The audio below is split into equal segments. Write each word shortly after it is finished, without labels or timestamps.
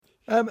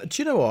Do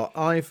you know what?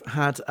 I've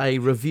had a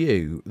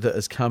review that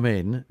has come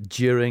in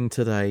during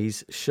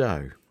today's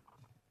show.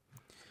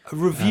 A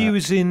review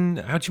is in...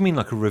 How do you mean,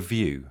 like a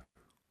review?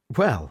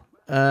 Well,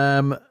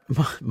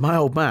 my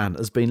old man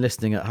has been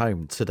listening at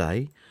home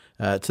today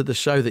to the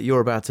show that you're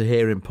about to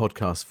hear in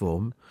podcast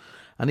form,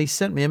 and he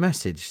sent me a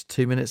message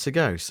 2 minutes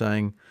ago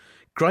saying,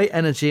 "Great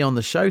energy on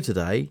the show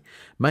today.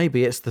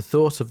 Maybe it's the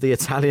thought of the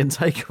Italian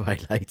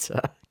takeaway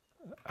later."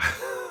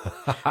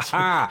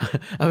 I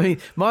mean,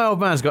 my old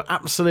man's got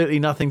absolutely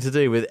nothing to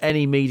do with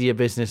any media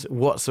business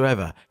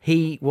whatsoever.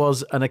 He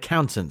was an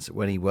accountant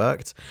when he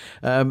worked.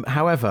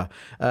 However,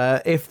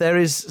 if there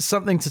is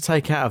something to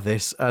take out of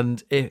this,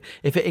 and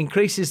if it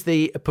increases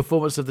the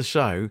performance of the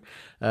show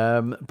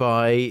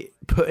by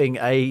putting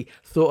a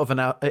thought of an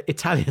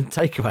Italian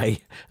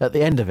takeaway at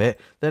the end of it,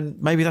 then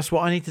maybe that's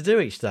what I need to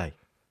do each day.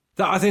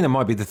 I think that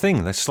might be the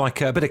thing. That's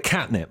like a bit of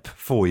catnip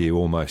for you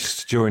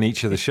almost during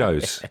each of the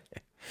shows.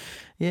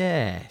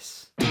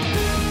 Yes.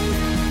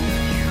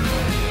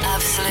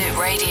 Absolute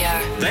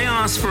Radio. They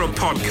asked for a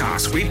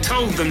podcast. We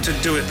told them to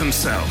do it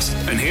themselves.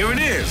 And here it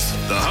is,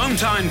 the Home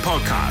Time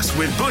Podcast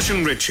with Bush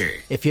and Richie.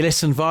 If you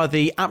listen via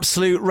the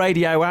Absolute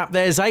Radio app,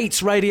 there's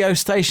 8 radio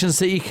stations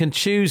that you can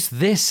choose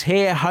this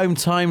here Home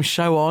Time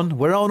show on.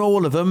 We're on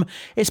all of them.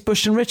 It's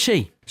Bush and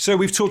Richie. So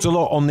we've talked a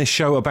lot on this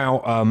show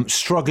about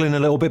struggling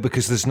a little bit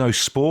because there's no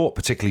sport,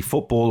 particularly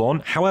football on.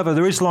 However,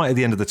 there is light at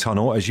the end of the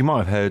tunnel. As you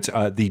might have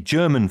heard, the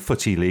German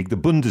footy league, the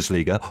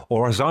Bundesliga,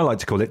 or as I like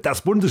to call it,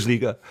 Das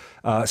Bundesliga,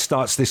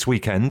 starts this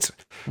weekend.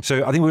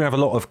 So I think we're going to have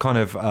a lot of kind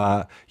of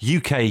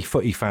UK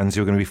footy fans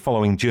who are going to be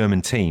following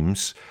German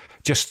teams.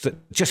 Just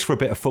for a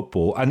bit of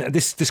football. And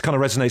this kind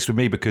of resonates with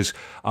me because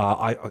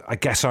I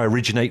guess I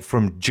originate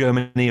from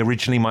Germany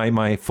originally.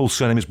 My full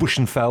surname is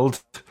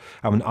Buschenfeld.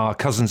 Our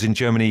cousins in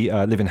Germany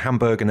live in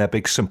Hamburg and they're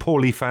big St.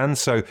 Pauli fans.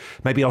 So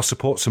maybe I'll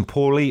support St.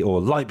 Pauli or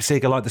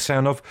Leipzig, I like the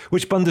sound of.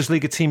 Which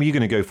Bundesliga team are you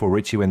going to go for,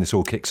 Richie, when this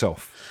all kicks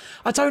off?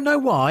 I don't know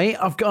why.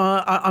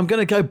 I'm going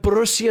to go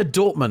Borussia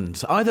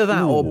Dortmund. Either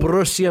that or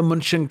Borussia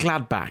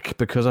Mönchengladbach,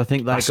 because I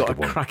think they've got a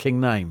cracking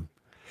name.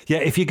 Yeah,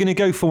 if you're going to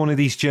go for one of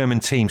these German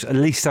teams, at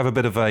least have a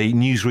bit of a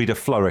newsreader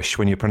flourish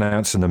when you're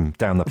pronouncing them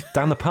down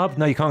the pub.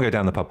 No, you can't go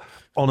down the pub.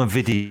 On a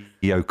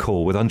video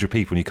call with 100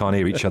 people and you can't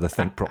hear each other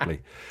think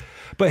properly.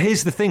 But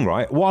here's the thing,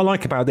 right? What I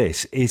like about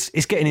this is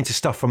it's getting into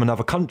stuff from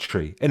another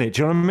country, innit?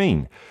 Do you know what I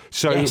mean?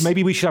 So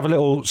maybe we should have a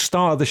little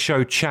start of the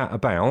show chat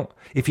about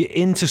if you're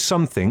into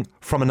something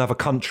from another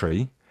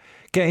country,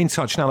 get in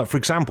touch now. Like, for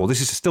example, this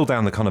is still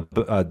down the kind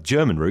of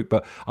German route,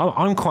 but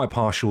I'm quite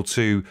partial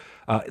to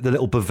the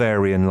little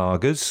Bavarian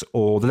lagers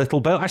or the little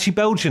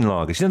Belgian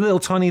lagers. You know, the little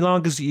tiny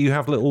lagers that you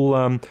have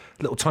little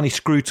tiny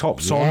screw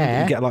tops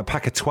on. You get like a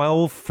pack of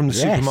 12 from the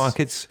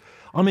supermarkets.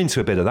 I'm into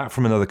a bit of that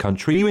from another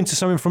country. Are you into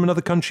something from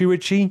another country,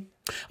 Richie?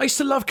 I used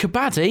to love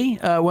Kabaddi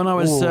when I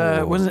was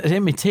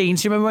in my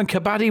teens. You remember when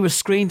Kabaddi was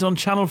screened on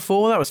Channel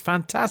 4? That was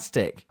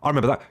fantastic. I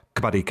remember that.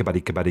 Kabaddi,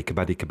 Kabaddi, Kabaddi,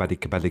 Kabaddi, Kabaddi,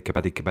 Kabaddi,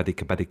 Kabaddi, Kabaddi,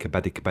 Kabaddi,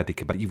 Kabaddi, Kabaddi,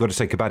 Kabaddi. You've got to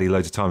say Kabaddi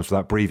loads of times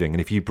without breathing,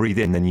 and if you breathe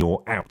in, then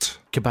you're out.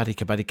 Kabaddi,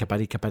 Kabaddi,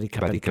 Kabaddi, Kabaddi,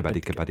 Kabaddi,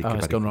 Kabaddi, Kabaddi, Kabaddi.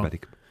 It's gone wrong.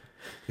 It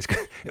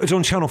was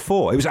on Channel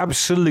 4. It was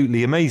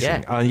absolutely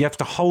amazing. Yeah. You have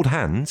to hold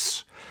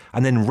hands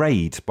and then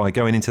raid by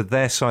going into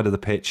their side of the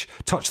pitch,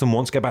 touch them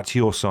once, get back to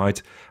your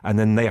side, and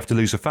then they have to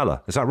lose a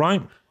fella. Is that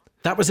right?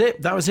 That was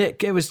it.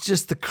 It was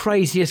just the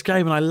craziest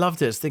game, and I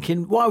loved it. I was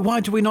thinking, why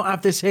do we not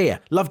have this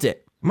here? Loved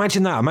it.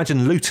 Imagine that.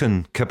 Imagine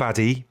Luton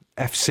Kabaddi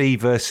FC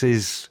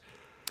versus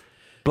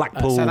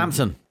Blackpool.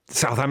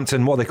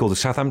 Southampton, what are they called? The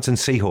Southampton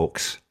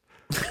Seahawks.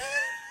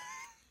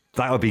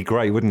 That would be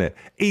great, wouldn't it?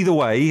 Either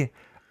way,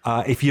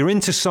 if you're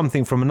into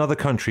something from another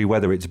country,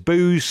 whether it's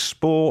booze,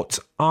 sport,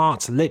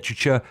 art,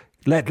 literature,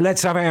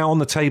 let's have it out on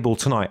the table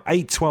tonight.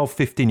 8, 12,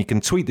 15. You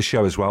can tweet the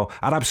show as well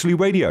at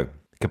Absolute Radio.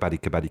 Kabaddi,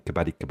 Kabaddi,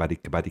 Kabaddi, Kabaddi,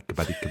 Kabaddi,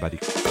 Kabaddi, Kabaddi.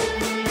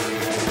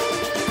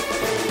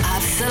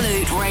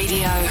 Absolute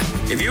Radio.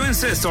 If you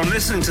insist on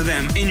listening to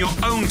them in your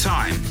own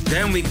time,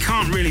 then we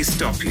can't really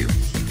stop you.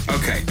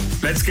 Okay,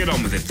 let's get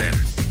on with it then.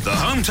 The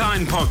Home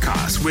Time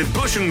Podcast with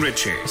Bush and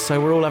Richie. So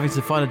we're all having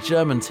to find a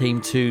German team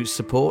to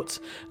support.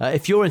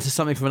 If you're into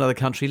something from another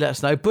country, let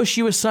us know. Bush,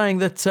 you were saying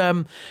that,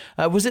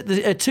 was it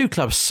the 2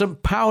 clubs,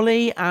 St.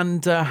 Pauli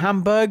and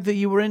Hamburg, that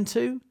you were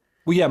into?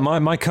 Well, yeah,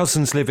 my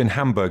cousins live in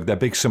Hamburg. They're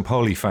big St.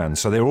 Pauli fans,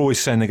 so they're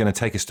always saying they're going to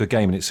take us to a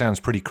game, and it sounds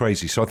pretty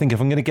crazy. So I think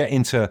if I'm going to get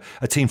into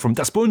a team from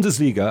Das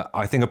Bundesliga,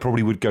 I think I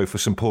probably would go for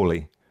St.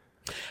 Pauli.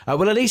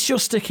 Well, at least you're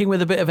sticking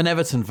with a bit of an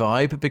Everton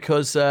vibe,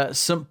 because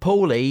St.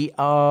 Pauli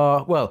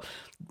are, well,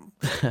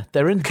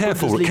 they're in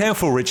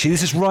Careful, Richie.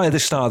 This is right at the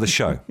start of the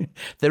show.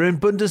 They're in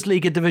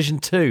Bundesliga Division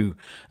 2.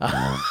 Okay.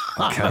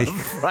 I'm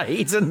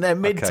afraid, and they're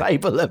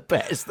mid-table at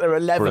best. They're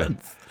 11th. Brilliant.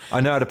 I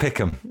know how to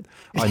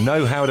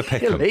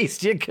pick them. At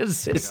least you're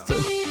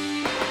consistent.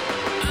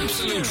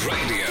 Absolute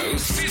Radio,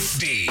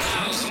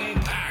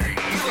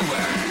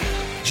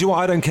 £50,000. Do you know what?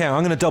 I don't care.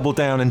 I'm going to double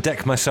down and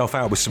deck myself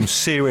out with some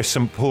serious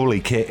St. Pauli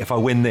kit if I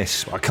win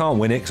this. I can't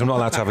win it because I'm not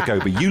allowed to have a go,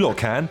 but you lot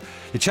can.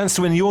 Your chance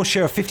to win your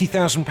share of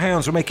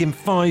 £50,000 will make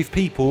 5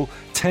 people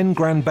 10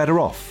 grand better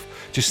off.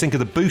 Just think of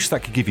the boost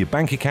that could give your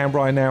bank account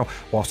right now,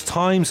 whilst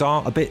times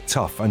are a bit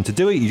tough. And to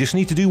do it, you just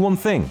need to do one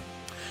thing.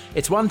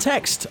 It's one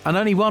text and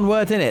only one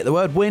word in it. The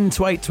word win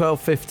to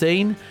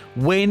 81215.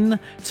 Win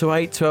to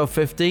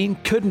 81215.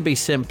 Couldn't be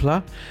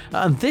simpler.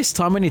 And this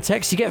time when you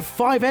text, you get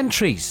 5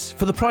 entries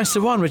for the price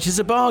of 1, which is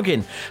a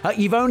bargain.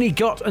 You've only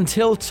got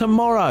until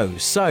tomorrow.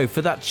 So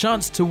for that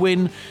chance to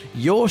win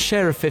your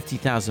share of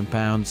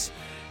 £50,000,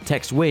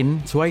 text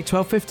win to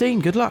 81215.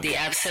 Good luck. The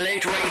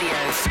Absolute Radio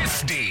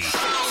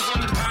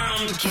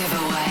 £50,000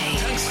 giveaway.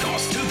 Text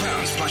costs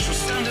 £2 plus your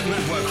standard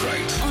network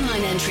rate.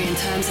 Online entry and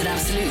terms at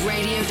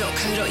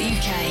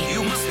absoluteradio.co.uk.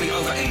 You must be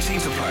over 18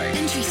 to play.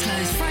 Entries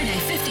close Friday,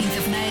 15th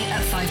of May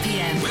at 5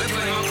 p.m. We're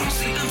playing across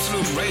the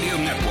Absolute Radio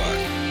network.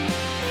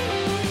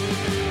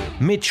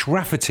 Mitch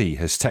Rafferty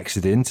has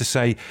texted in to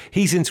say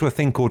he's into a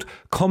thing called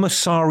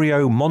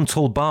Commissario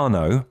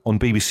Montalbano on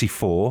BBC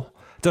 4.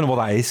 Don't know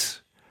what that is.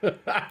 I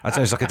don't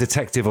know, it's like a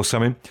detective or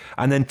something.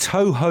 And then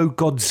Toho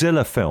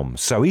Godzilla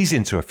films. So he's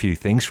into a few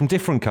things from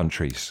different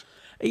countries.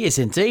 He is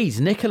indeed.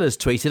 Nicola's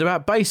tweeted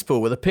about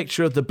baseball with a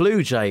picture of the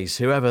Blue Jays,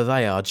 whoever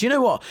they are. Do you know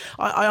what?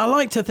 I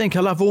like to think I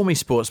love all my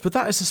sports, but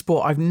that is a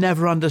sport I've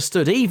never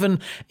understood. Even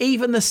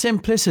the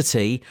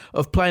simplicity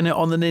of playing it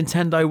on the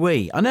Nintendo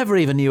Wii. I never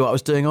even knew what I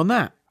was doing on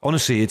that.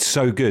 Honestly, it's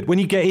so good. When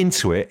you get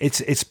into it,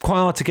 it's quite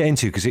hard to get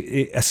into because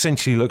it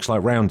essentially looks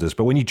like rounders.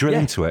 But when you drill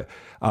into it,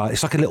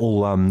 it's like a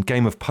little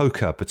game of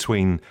poker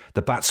between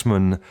the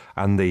batsman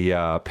and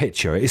the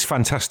pitcher. It's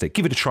fantastic.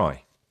 Give it a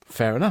try.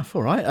 Fair enough.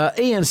 All right.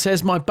 Ian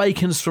says, my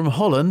bacon's from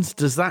Holland.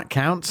 Does that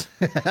count?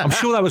 I'm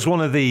sure that was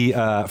one of the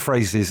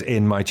phrases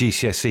in my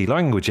GCSE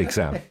language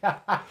exam.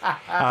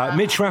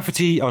 Mitch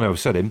Rafferty,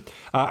 said him.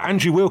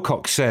 Andrew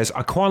Wilcox says,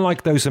 I quite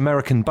like those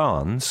American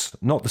barns,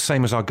 not the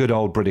same as our good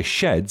old British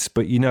sheds,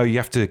 but you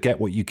have to get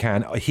what you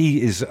can.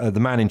 He is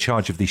the man in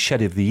charge of the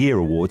Shed of the Year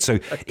award. So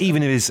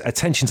even if his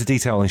attention to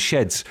detail and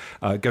sheds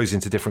goes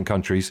into different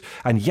countries.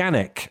 And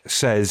Yannick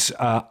says,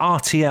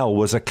 RTL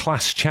was a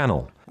class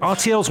channel.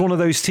 RTL's one of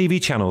those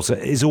TV channels that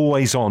is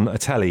always on a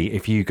telly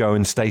if you go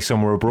and stay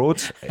somewhere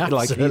abroad.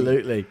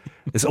 Absolutely.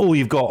 It's all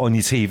you've got on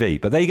your TV.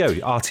 But there you go,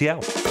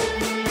 RTL.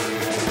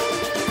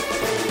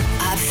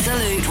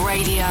 Absolute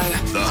Radio.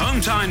 The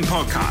Home Time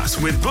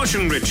Podcast with Bush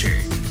and Richie.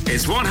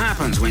 It's what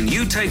happens when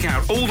you take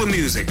out all the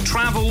music,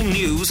 travel,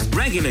 news,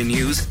 regular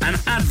news, and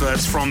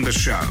adverts from the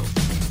show.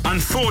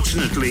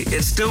 Unfortunately,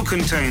 it still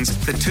contains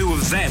the two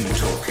of them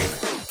talking.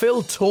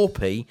 Phil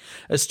Torpy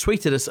has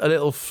tweeted us a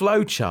little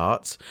flow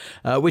chart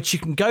which you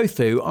can go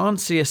through,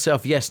 answer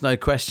yourself yes/no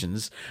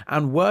questions,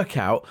 and work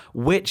out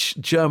which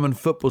German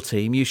football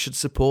team you should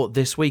support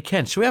this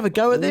weekend. Shall we have a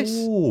go at this?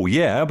 Oh,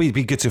 yeah. It'd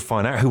be good to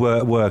find out who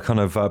we're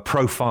kind of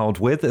profiled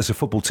with as a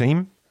football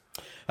team.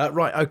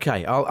 Right,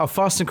 okay. I'll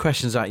fast some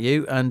questions at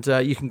you, and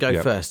you can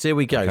go first. Here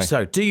we go. Okay.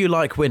 So, do you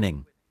like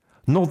winning?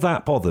 Not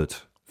that bothered.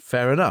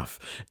 Fair enough.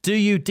 Do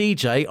you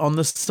DJ on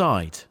the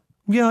side?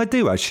 Yeah, I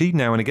do, actually,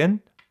 now and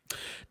again.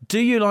 Do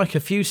you like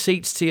a few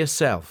seats to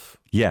yourself?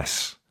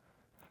 Yes.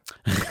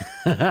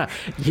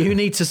 You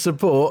need to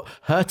support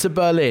Hertha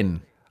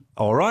Berlin.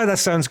 All right, that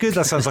sounds good.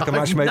 That sounds like a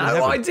match made in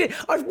heaven.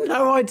 I've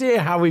no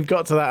idea how we've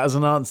got to that as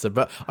an answer,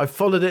 but I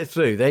followed it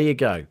through. There you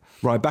go.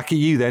 Right, back at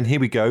you then. Here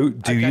we go.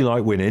 Do you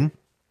like winning?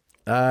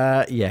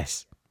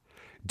 Yes.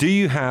 Do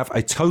you have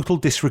a total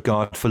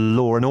disregard for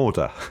law and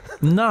order?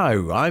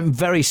 No, I'm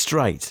very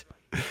straight.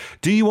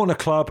 Do you want a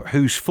club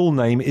whose full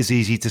name is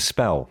easy to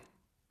spell?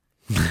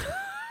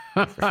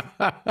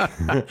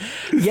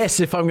 Yes,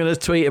 if I'm going to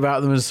tweet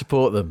about them and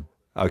support them.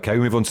 Okay,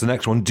 we move on to the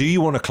next one. Do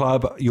you want a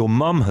club your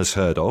mum has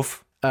heard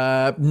of?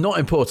 Not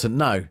important,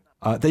 no.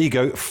 There you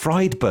go,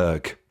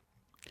 Friedberg.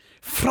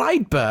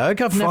 Friedberg?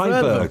 I've never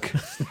heard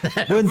of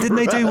them.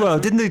 Well,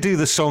 didn't they do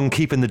the song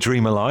Keeping the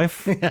Dream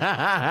Alive?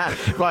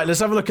 Right,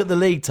 let's have a look at the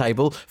league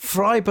table.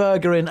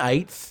 Freiburg are in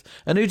 8th.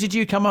 And who did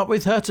you come up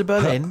with? Hertha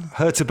Berlin?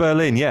 Hertha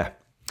Berlin, yeah.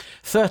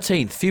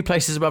 13th, few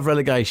places above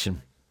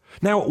relegation.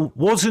 Now,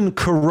 wasn't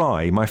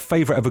Karai my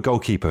favourite ever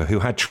goalkeeper who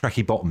had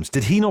tracky bottoms?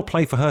 Did he not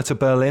play for Hertha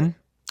Berlin?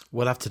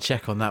 We'll have to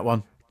check on that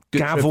one.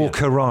 Gavor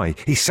Karai.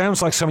 He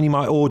sounds like someone you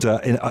might order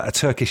in a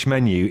Turkish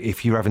menu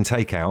if you're having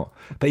takeout,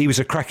 but he was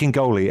a cracking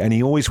goalie and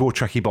he always wore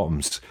tracky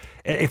bottoms.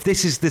 If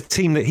this is the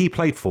team that he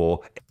played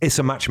for, it's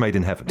a match made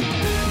in heaven. The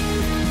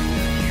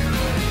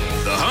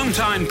Home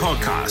Time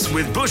Podcast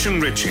with Bush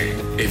and Richie.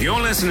 If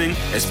you're listening,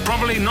 it's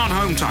probably not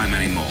Home Time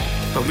anymore,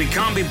 but we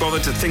can't be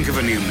bothered to think of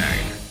a new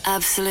name.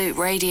 Absolute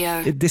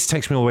Radio. This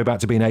takes me all the way back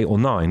to being 8 or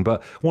 9,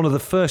 but one of the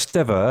first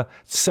ever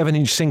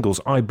 7-inch singles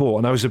I bought,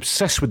 and I was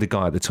obsessed with the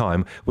guy at the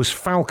time, was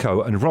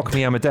Falco and Rock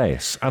Me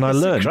Amadeus. And I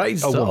learned a great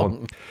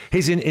song.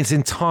 His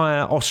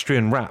entire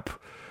Austrian rap.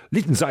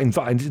 Litten sein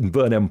Verein, didn't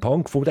burn em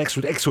punk, for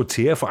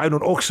exhortier, for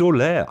einen auch so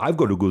leer. I've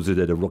got to go to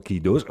the Rocky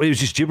does. It was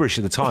just gibberish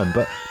at the time,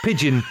 but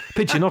pidgin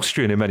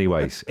Austrian in many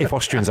ways, if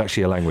Austrian's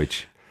actually a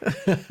language.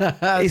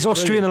 Is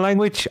Austrian a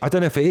language? I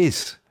don't know if it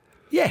is.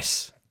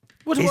 Yes.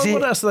 What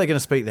else are they going to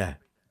speak there?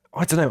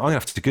 I don't know. I'm going to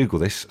have to Google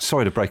this.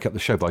 Sorry to break up the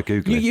show by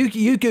Googling.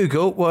 You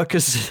Google, well,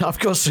 because I've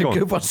got some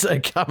good ones that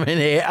are coming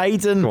here.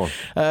 Aidan,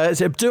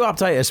 so do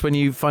update us when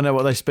you find out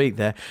what they speak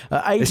there.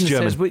 Aidan it's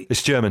German. says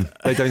it's German.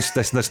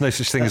 There's no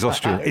such thing as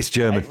Austrian. It's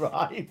German.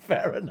 Right,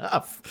 fair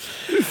enough.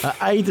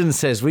 Aidan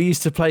says, we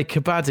used to play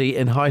kabaddi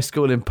in high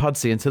school in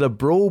Pudsey until a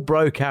brawl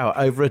broke out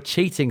over a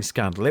cheating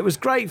scandal. It was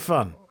great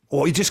fun.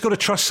 Or you just got to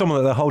trust someone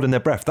that they're holding their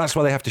breath. That's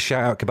why they have to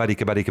shout out kabaddi,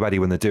 kabaddi, kabaddi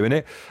when they're doing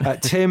it.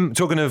 Tim,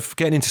 talking of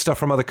getting into stuff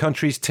from other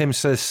countries, Tim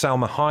says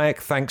Salma Hayek.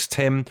 Thanks,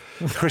 Tim.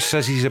 Chris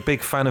says he's a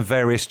big fan of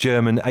various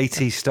German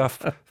 80s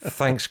stuff.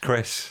 Thanks,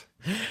 Chris.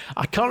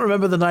 I can't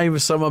remember the name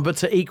of someone, but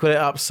to equal it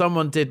up,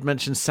 someone did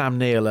mention Sam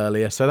Neill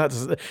earlier, so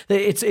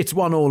it's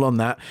 1-1 on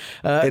that.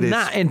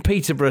 Nat in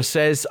Peterborough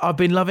says, I've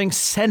been loving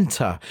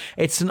Centre.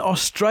 It's an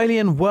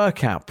Australian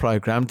workout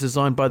program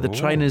designed by the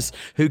trainers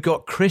who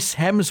got Chris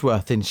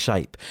Hemsworth in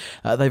shape.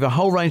 They've a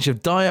whole range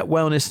of diet,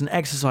 wellness and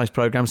exercise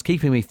programs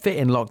keeping me fit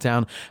in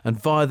lockdown, and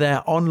via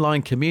their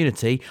online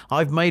community,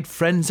 I've made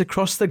friends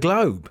across the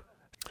globe.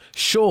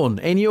 Sean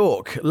in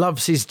York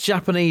loves his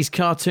Japanese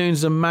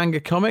cartoons and manga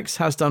comics,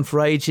 has done for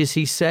ages,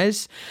 he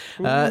says.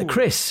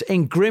 Chris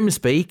in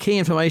Grimsby, key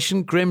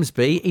information,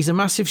 Grimsby, he's a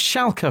massive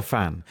Schalke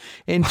fan.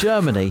 In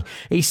Germany,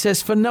 he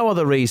says for no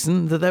other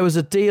reason that there was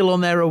a deal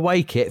on their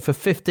away kit for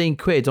 15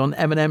 quid on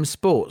M&M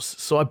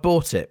Sports, so I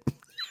bought it.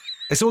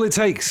 It's all it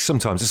takes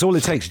sometimes. It's all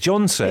it takes.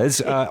 John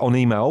says on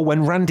email,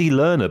 when Randy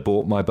Lerner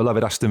bought my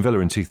beloved Aston Villa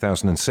in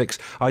 2006,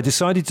 I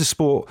decided to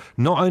support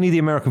not only the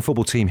American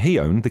football team he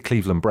owned, the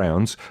Cleveland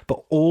Browns,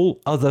 but all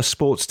other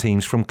sports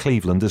teams from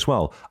Cleveland as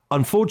well.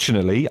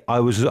 Unfortunately, I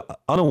was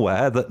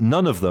unaware that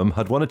none of them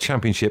had won a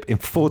championship in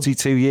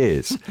 42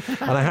 years.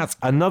 And I had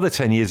another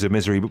 10 years of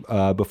misery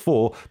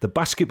before the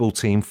basketball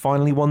team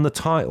finally won the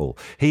title.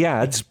 He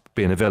adds,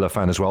 being a Villa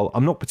fan as well,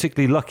 I'm not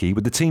particularly lucky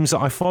with the teams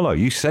that I follow.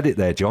 You said it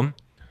there, John.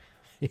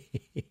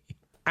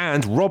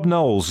 And Rob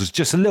Knowles is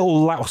just a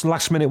little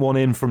last minute one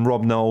in from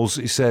Rob Knowles.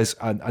 He says,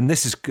 and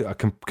this is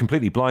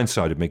completely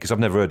blindsided me because I've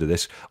never heard of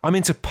this. I'm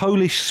into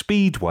Polish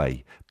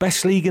Speedway,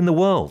 best league in the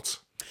world.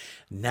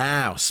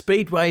 Now,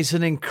 Speedway's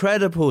an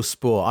incredible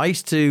sport. I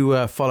used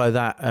to follow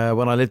that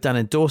when I lived down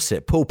in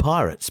Dorset. Pool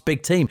Pirates,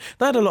 big team.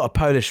 They had a lot of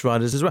Polish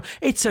riders as well.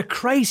 It's a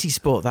crazy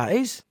sport, that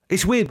is.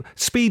 It's weird.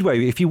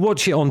 Speedway, if you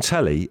watch it on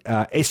telly,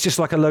 it's just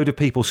like a load of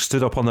people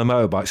stood up on their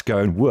motorbikes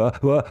going, wah,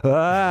 wah,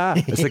 wah,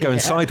 as they're going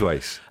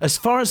sideways. As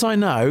far as I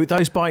know,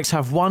 those bikes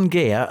have one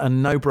gear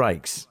and no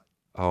brakes.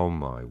 Oh,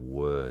 my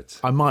word.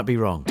 I might be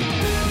wrong.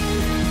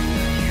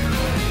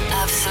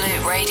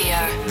 Absolute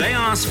Radio. They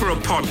asked for a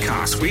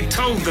podcast. We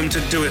told them to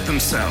do it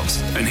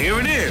themselves. And here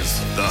it is,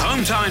 the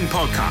Home Time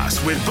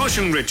Podcast with Bush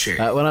and Richie.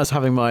 When I was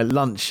having my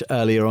lunch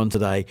earlier on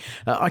today,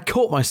 I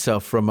caught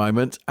myself for a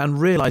moment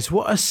and realised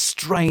what a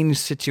strange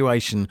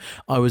situation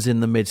I was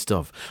in the midst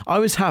of. I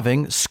was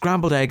having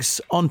scrambled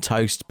eggs on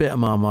toast, bit of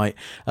Marmite,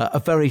 a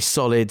very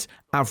solid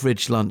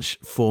average lunch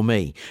for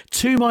me.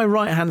 To my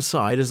right-hand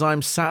side, as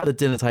I'm sat at the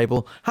dinner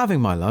table having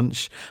my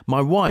lunch,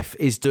 my wife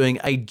is doing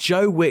a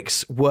Joe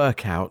Wicks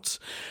workout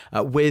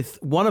with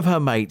one of her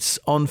mates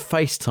on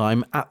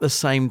FaceTime at the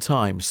same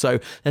time. So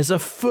there's a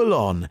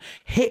full-on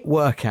HIIT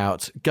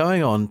workout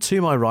going on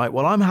to my right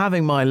while I'm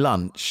having my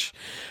lunch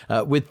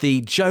with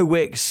the Joe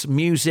Wicks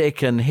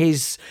music and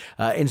his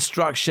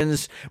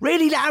instructions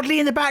really loudly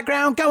in the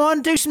background. Go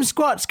on, do some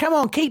squats. Come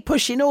on, keep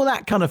pushing, all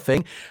that kind of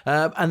thing.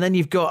 And then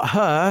you've got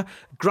her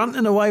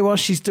grunting away while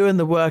she's doing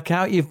the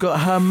workout. You've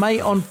got her mate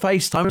on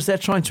FaceTime as they're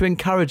trying to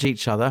encourage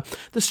each other.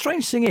 The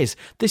strange thing is,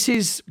 this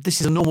is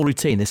a normal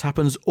routine. This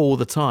happens all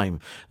the time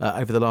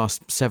over the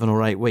last 7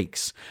 or 8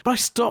 weeks. But I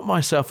stopped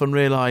myself and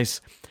realised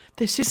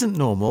this isn't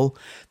normal.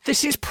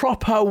 This is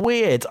proper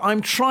weird.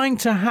 I'm trying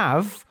to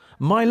have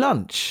my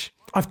lunch.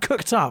 I've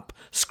cooked up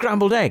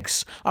scrambled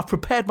eggs. I've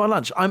prepared my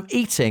lunch. I'm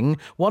eating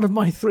one of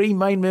my 3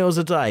 main meals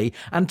a day.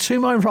 And to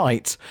my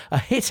right, a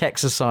HIIT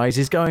exercise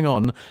is going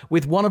on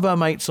with one of our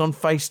mates on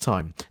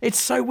FaceTime. It's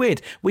so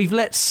weird. We've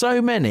let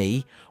so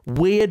many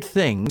weird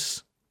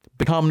things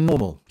become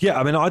normal. Yeah,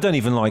 I mean, I don't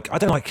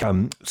like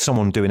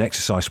someone doing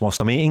exercise whilst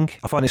I'm eating.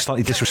 I find it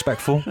slightly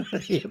disrespectful.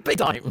 Yeah, big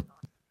time.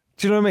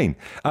 Do you know what I mean?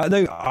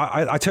 No,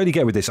 I totally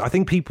get with this. I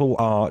think people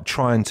are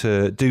trying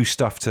to do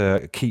stuff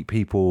to keep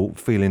people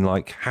feeling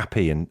like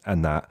happy and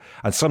that.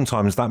 And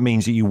sometimes that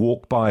means that you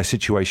walk by a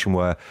situation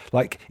where,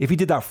 like, if you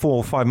did that 4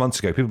 or 5 months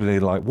ago, people would be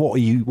like, what are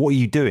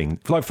you doing?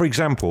 Like, for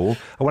example,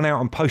 I went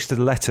out and posted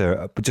a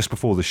letter just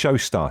before the show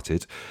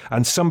started,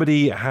 and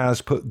somebody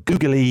has put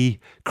googly,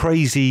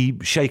 crazy,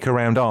 shake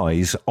around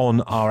eyes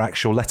on our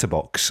actual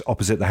letterbox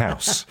opposite the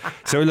house.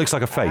 So it looks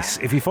like a face.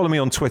 If you follow me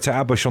on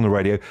Twitter, @Bush on the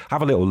Radio,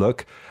 have a little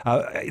look.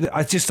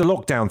 It's just a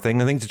lockdown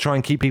thing, I think, to try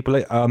and keep people,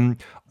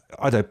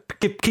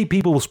 keep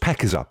people's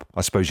peckers up,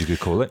 I suppose you could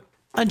call it.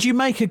 And you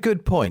make a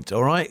good point,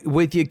 all right,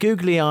 with your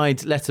googly-eyed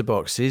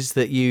letterboxes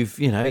that you've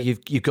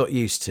got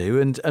used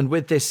to, and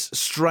with this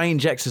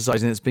strange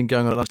exercising that's been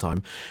going on at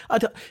lunchtime.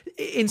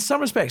 In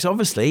some respects,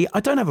 obviously, I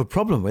don't have a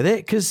problem with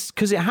it because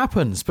it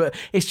happens. But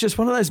it's just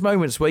one of those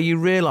moments where you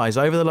realise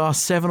over the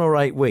last 7 or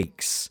 8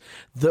 weeks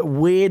that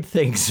weird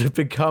things have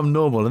become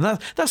normal, and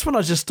that's when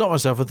I just stopped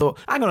myself and thought,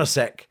 hang on a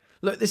sec.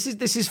 Look, this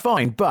is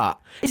fine,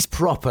 but it's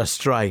proper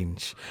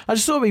strange. I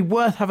just thought it'd be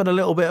worth having a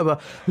little bit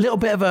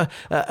of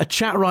a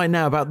chat right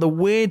now about the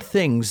weird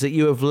things that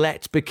you have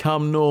let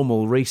become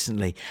normal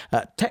recently.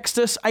 Text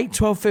us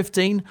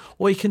 81215,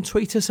 or you can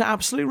tweet us at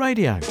Absolute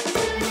Radio.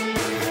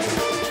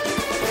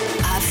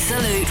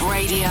 Absolute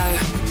Radio.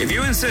 If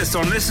you insist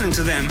on listening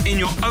to them in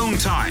your own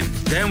time,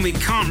 then we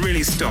can't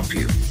really stop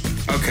you.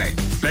 Okay,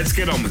 let's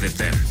get on with it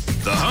then.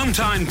 The Home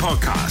Time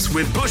Podcast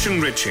with Bush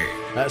and Richie.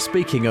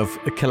 Speaking of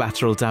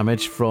collateral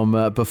damage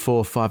from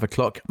before 5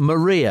 o'clock,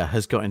 Maria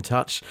has got in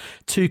touch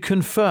to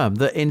confirm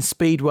that in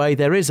Speedway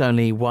there is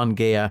only one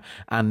gear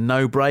and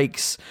no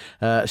brakes.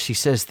 She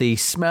says the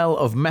smell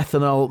of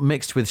methanol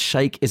mixed with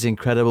shake is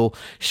incredible.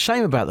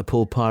 Shame about the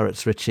Pool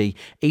Pirates, Richie.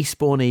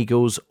 Eastbourne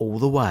Eagles all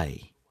the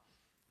way.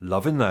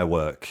 Loving their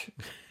work.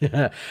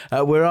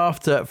 We're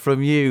after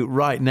from you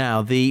right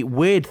now the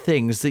weird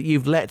things that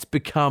you've let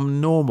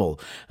become normal.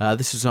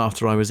 This was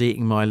after I was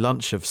eating my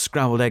lunch of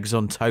scrambled eggs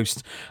on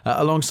toast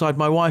alongside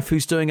my wife,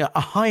 who's doing a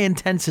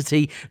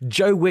high-intensity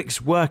Joe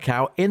Wicks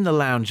workout in the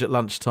lounge at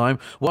lunchtime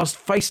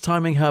whilst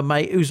FaceTiming her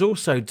mate who's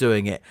also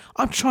doing it.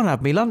 I'm trying to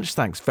have me lunch,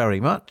 thanks very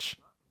much.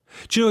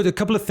 Do you know, a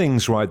couple of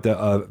things, right, that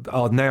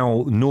are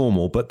now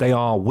normal, but they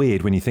are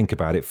weird when you think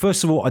about it.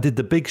 First of all, I did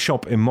the big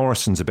shop in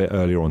Morrison's a bit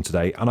earlier on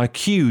today, and I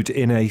queued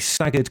in a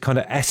staggered kind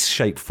of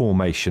S-shaped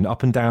formation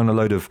up and down a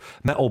load of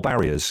metal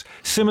barriers,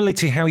 similarly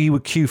to how you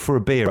would queue for a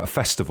beer at a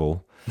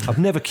festival. I've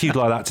never queued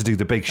like that to do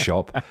the big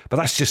shop, but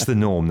that's just the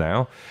norm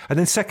now. And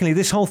then secondly,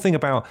 this whole thing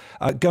about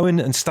going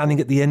and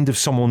standing at the end of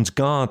someone's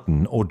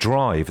garden or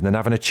drive and then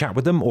having a chat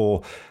with them.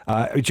 Or do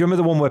you remember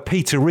the one where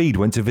Peter Reid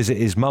went to visit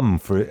his mum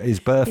for his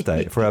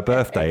birthday, for her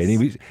birthday, and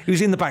he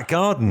was in the back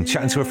garden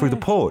chatting to her through the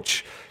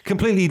porch.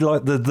 Completely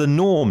like the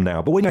norm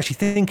now. But when you actually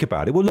think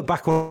about it, we'll look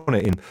back on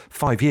it in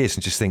 5 years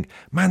and just think,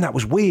 man, that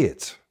was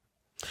weird.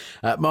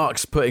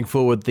 Mark's putting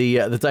forward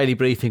the daily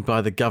briefing by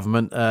the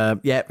government. I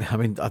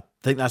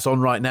think that's on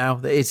right now.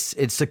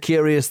 It's a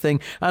curious thing.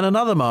 And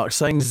another Mark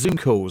saying Zoom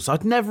calls.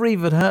 I'd never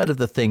even heard of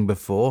the thing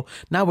before.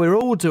 Now we're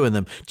all doing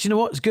them. Do you know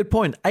what? It's a good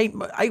point. 8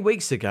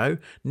 weeks ago,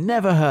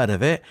 never heard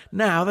of it.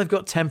 Now they've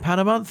got £10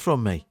 a month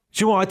from me.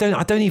 Do you know what?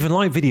 I don't even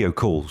like video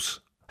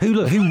calls.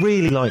 Who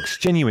really likes,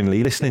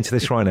 genuinely, listening to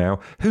this right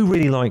now, who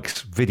really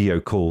likes video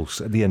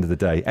calls at the end of the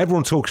day?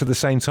 Everyone talks at the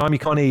same time. You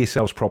can't hear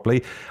yourselves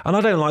properly. And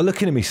I don't like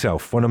looking at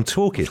myself when I'm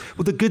talking.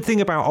 Well, the good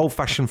thing about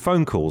old-fashioned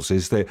phone calls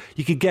is that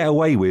you could get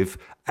away with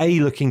A,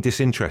 looking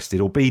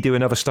disinterested, or B,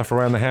 doing other stuff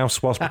around the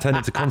house whilst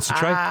pretending to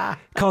concentrate.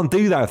 Can't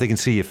do that if they can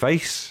see your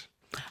face.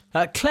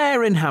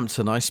 Claire in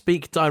Hampton, I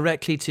speak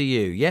directly to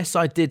you. Yes,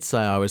 I did say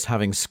I was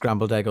having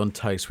scrambled egg on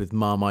toast with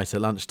Marmite at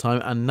lunchtime,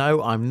 and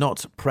no, I'm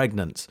not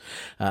pregnant.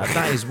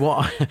 That is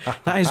what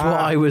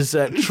I was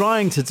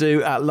trying to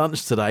do at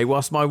lunch today,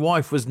 whilst my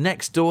wife was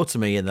next door to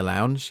me in the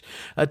lounge,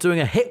 doing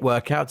a HIIT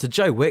workout to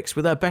Joe Wicks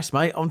with her best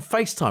mate on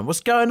FaceTime.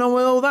 What's going on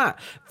with all that?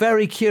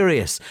 Very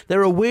curious.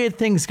 There are weird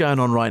things going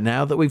on right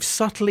now that we've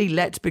subtly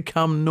let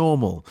become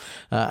normal,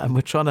 and we're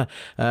trying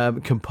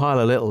to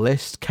compile a little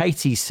list.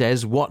 Katie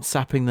says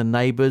WhatsApping the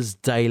neighbours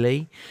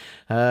daily.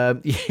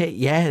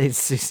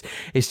 It's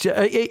just,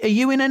 are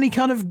you in any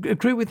kind of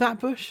group with that,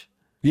 Bush?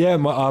 Yeah,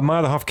 my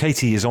other half,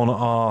 Katie, is on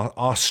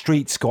our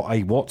street's got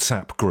a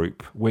WhatsApp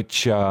group,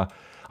 which I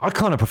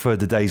kind of preferred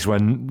the days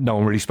when no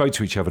one really spoke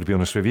to each other, to be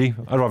honest with you.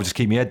 I'd rather just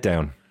keep my head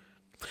down.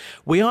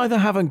 We either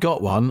haven't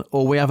got one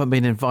or we haven't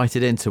been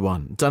invited into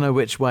one. Don't know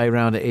which way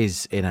around it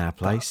is in our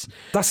place.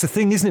 That's the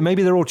thing, isn't it?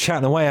 Maybe they're all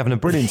chatting away, having a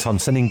brilliant time,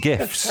 sending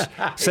gifts,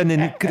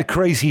 sending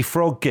crazy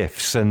frog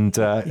gifts and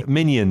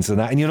minions and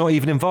that, and you're not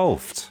even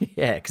involved.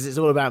 Yeah, because it's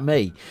all about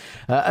me.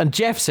 And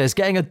Jeff says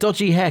getting a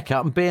dodgy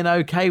haircut and being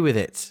okay with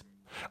it.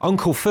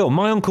 Uncle Phil,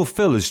 my Uncle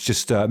Phil has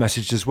just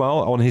messaged as well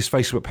on his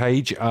Facebook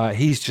page.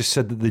 He's just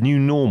said that the new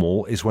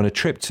normal is when a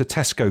trip to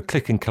Tesco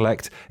Click and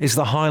Collect is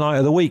the highlight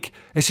of the week.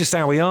 It's just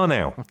how we are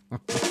now.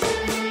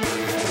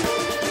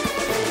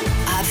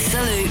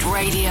 Absolute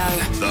Radio.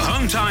 The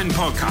Home Time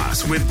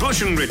Podcast with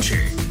Bush and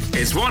Richie.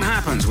 It's what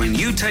happens when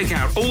you take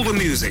out all the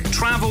music,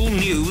 travel,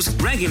 news,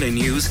 regular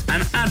news,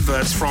 and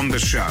adverts from the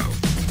show.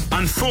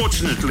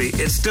 Unfortunately,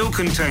 it still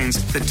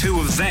contains the two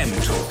of them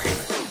talking.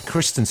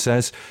 Kristen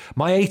says,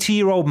 my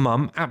 80-year-old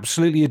mum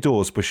absolutely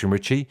adores Bush and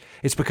Richie.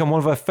 It's become one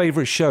of her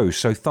favourite shows,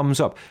 so thumbs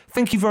up.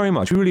 Thank you very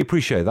much. We really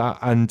appreciate that,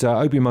 and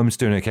I hope your mum's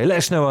doing okay. Let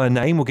us know her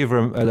name. We'll give her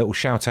a little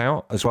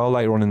shout-out as well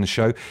later on in the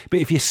show.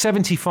 But if you're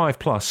 75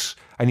 plus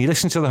and you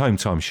listen to the Home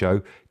Time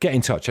show, get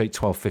in touch, 8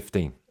 12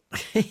 15.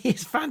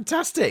 He's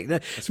fantastic.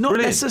 Not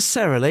brilliant.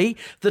 necessarily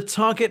the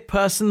target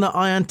person that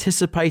I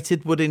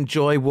anticipated would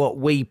enjoy what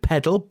we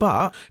peddle,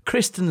 but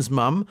Kristen's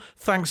mum,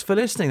 thanks for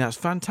listening. That's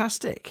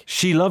fantastic.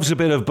 She loves a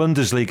bit of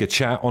Bundesliga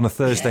chat on a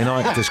Thursday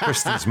night, does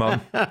Kristen's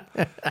mum.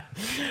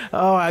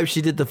 Oh, I hope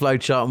she did the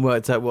flowchart and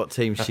worked out what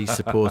team she's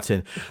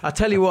supporting. I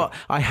tell you what,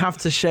 I have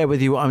to share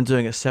with you what I'm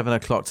doing at 7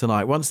 o'clock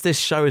tonight. Once this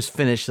show is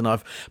finished and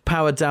I've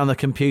powered down the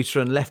computer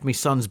and left my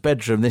son's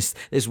bedroom, this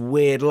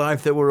weird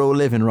life that we're all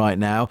living right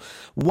now,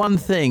 one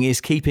thing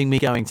is keeping me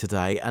going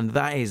today, and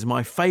that is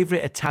my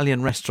favourite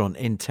Italian restaurant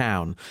in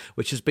town,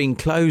 which has been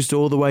closed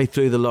all the way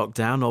through the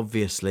lockdown,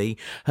 obviously,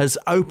 has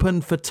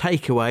opened for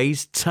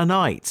takeaways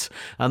tonight,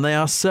 and they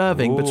are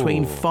serving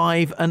between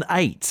 5 and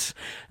 8.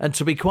 And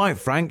to be quite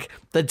frank,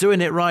 they're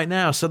doing it right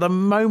now. So the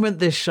moment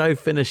this show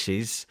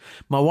finishes,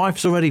 my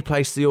wife's already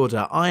placed the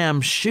order. I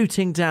am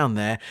shooting down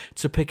there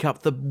to pick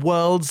up the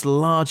world's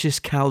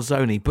largest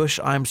calzone. Bush,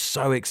 I am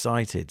so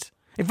excited.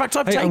 In fact,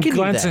 I've taken you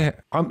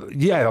there.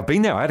 I've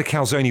been there. I had a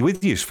calzone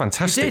with you. It's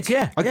fantastic. You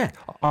did, yeah.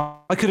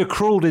 I could have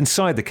crawled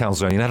inside the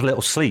calzone and had a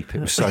little sleep.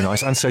 It was so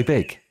nice and so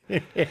big.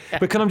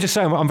 But can I just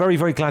say, I'm very,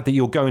 very glad that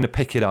you're going to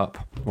pick it up,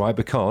 right?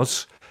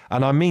 Because,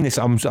 and I mean this,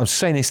 I'm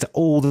saying this to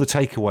all the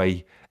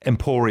takeaway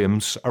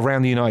emporiums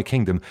around the United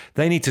Kingdom,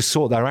 they need to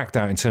sort their act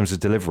out in terms of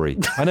delivery.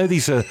 I know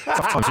these are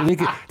tough times.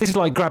 This is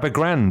like grab a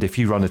grand if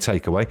you run a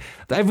takeaway.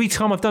 Every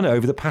time I've done it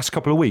over the past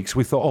couple of weeks,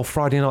 we thought,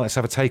 Friday night, let's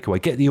have a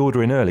takeaway, get the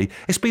order in early.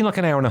 It's been like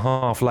an hour and a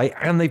half late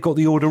and they've got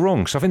the order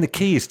wrong. So I think the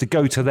key is to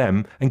go to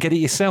them and get it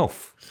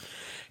yourself.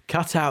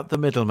 Cut out the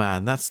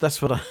middleman. That's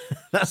what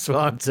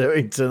I'm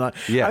doing tonight.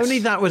 Yes. Only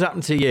that would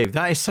happen to you.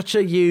 That is such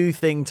a you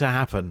thing to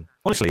happen.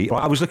 Honestly,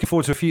 I was looking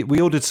forward to a few.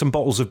 We ordered some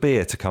bottles of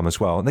beer to come as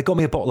well, and they got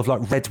me a bottle of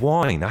like red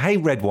wine. I hate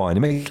red wine.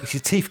 It makes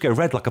your teeth go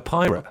red like a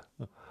pirate.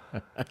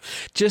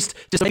 Just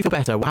to make it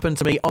better, what happened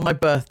to me on my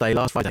birthday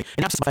last Friday,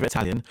 in absence of my favourite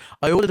Italian,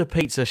 I ordered a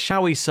pizza,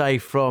 shall we say,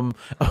 from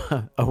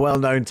a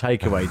well-known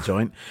takeaway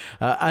joint,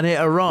 and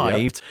it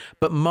arrived,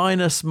 but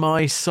minus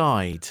my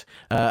side.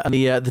 And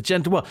the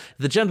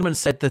gentleman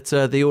said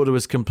that the order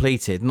was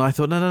completed, and I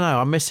thought, no,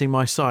 I'm missing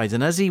my side.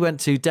 And as he went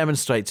to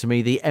demonstrate to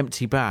me the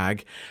empty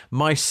bag,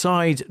 my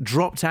side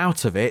dropped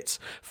out of it,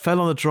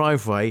 fell on the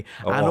driveway,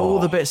 and all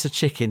the bits of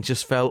chicken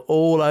just fell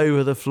all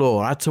over the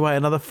floor. I had to wait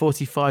another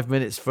 45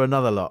 minutes for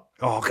another lot.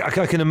 Oh, I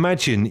can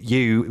imagine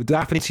you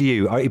happening to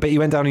you. I bet you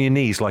went down on your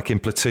knees like in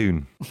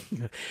Platoon.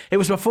 It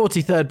was my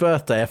 43rd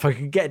birthday. If I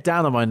could get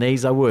down on my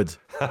knees, I would.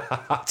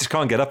 I just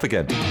can't get up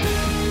again. The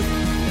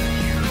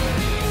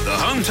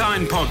Home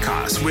Time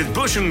Podcast with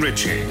Bush and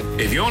Richie.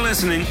 If you're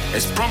listening,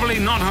 it's probably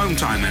not Home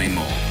Time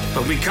anymore,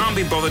 but we can't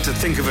be bothered to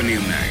think of a new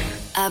name.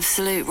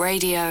 Absolute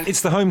Radio.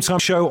 It's the Home Time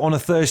Show on a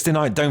Thursday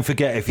night. Don't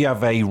forget, if you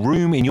have a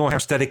room in your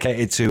house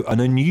dedicated to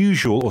an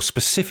unusual or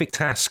specific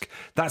task,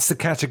 that's the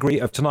category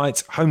of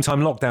tonight's Home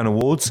Time Lockdown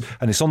Awards,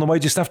 and it's on the way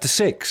just after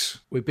 6.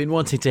 We've been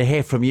wanting to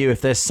hear from you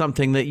if there's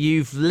something that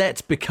you've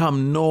let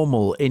become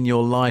normal in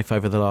your life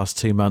over the last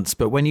 2 months,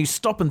 but when you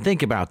stop and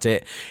think about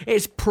it,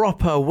 it's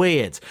proper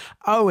weird.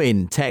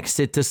 Owen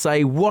texted to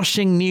say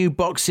washing new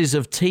boxes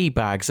of tea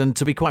bags, and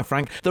to be quite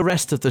frank, the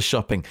rest of the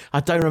shopping.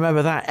 I don't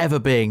remember that ever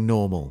being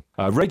normal.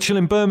 Rachel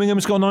in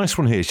Birmingham's got a nice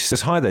one here. She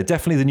says, hi there.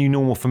 Definitely the new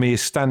normal for me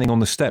is standing on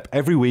the step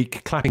every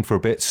week, clapping for a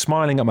bit,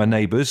 smiling at my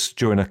neighbours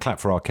during a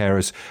clap for our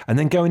carers, and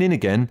then going in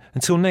again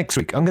until next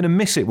week. I'm going to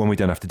miss it when we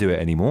don't have to do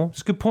it anymore.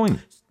 It's a good point.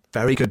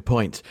 Very good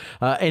point.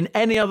 In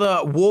any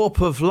other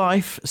warp of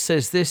life,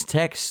 says this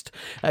text,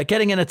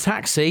 getting in a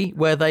taxi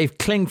where they've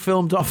cling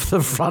filmed off the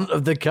front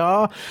of the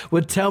car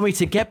would tell me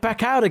to get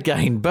back out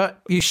again,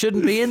 but you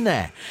shouldn't be in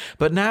there.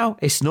 But now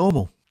it's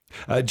normal.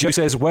 Joe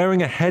says,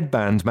 wearing a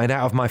headband made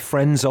out of my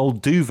friend's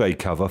old duvet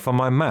cover for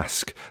my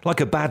mask,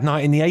 like a bad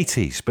night in the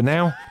 80s, but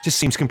now just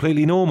seems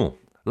completely normal.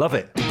 Love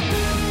it.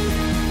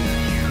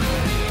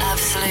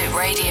 Absolute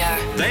Radio.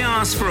 They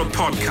asked for a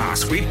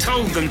podcast. We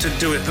told them to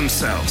do it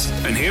themselves.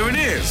 And here it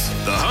is,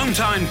 the Home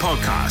Time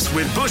Podcast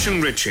with Bush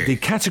and Richie. The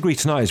category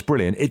tonight is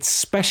brilliant. It's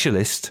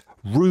Specialist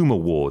Room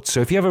Awards. So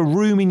if you have a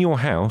room in your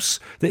house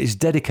that is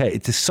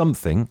dedicated to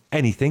something,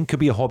 anything, could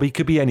be a hobby,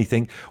 could be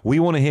anything, we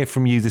want to hear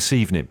from you this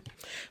evening.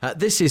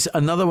 This is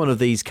another one of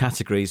these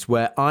categories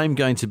where I'm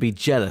going to be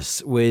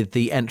jealous with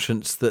the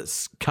entrants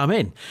that's come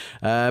in.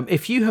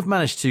 If you have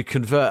managed to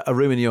convert a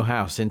room in your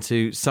house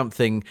into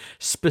something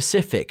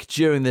specific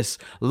during this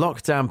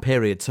lockdown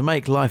period to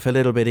make life a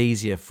little bit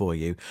easier for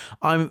you,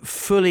 I'm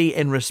fully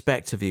in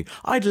respect of you.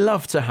 I'd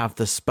love to have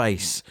the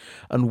space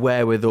and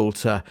wherewithal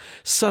to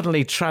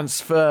suddenly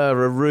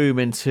transfer a room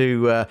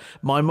into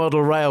my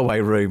model railway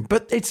room,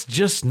 but it's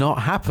just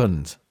not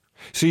happened.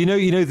 So you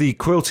know the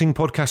quilting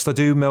podcast I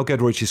do, Mel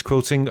Gedrich's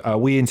Quilting.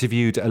 We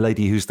interviewed a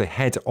lady who's the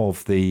head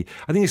of I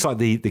think it's like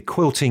the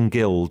Quilting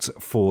Guild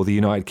for the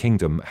United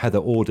Kingdom,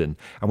 Heather Auden,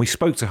 and we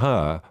spoke to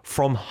her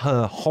from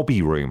her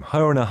hobby room.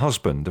 Her and her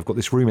husband have got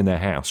this room in their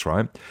house,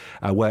 right,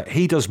 where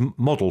he does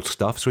model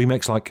stuff. So he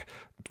makes like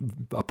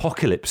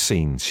apocalypse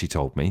scenes, she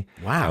told me.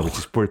 Wow. Which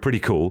is pretty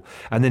cool.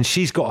 And then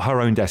she's got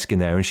her own desk in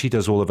there and she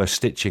does all of her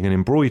stitching and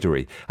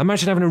embroidery.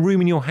 Imagine having a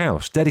room in your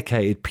house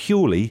dedicated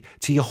purely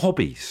to your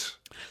hobbies.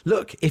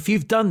 Look, if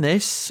you've done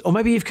this, or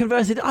maybe you've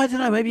converted, I don't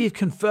know, maybe you've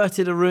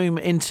converted a room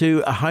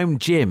into a home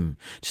gym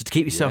just to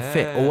keep yourself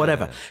fit or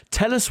whatever.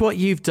 Tell us what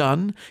you've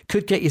done.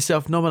 Could get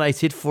yourself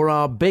nominated for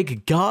our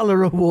big gala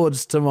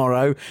awards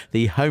tomorrow,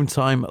 the Home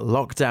Time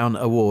Lockdown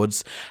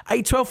Awards.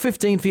 8, 12,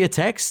 15 for your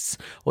texts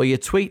or your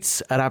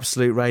tweets at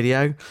Absolute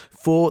Radio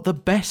for the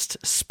best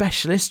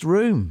specialist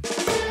room.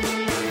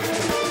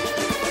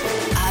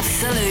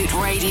 Absolute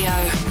Radio.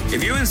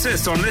 If you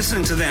insist on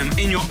listening to them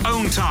in your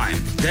own time,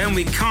 then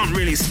we can't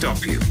really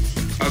stop you.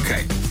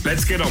 Okay,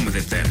 let's get on with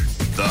it then.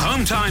 The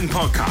Home Time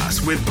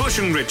Podcast with Bush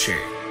and Richie.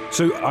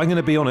 So I'm going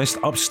to be honest,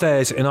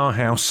 upstairs in our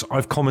house,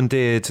 I've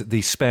commandeered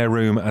the spare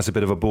room as a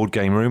bit of a board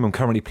game room. I'm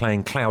currently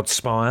playing Cloud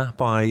Spire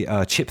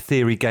by Chip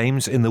Theory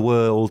Games in the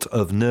world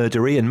of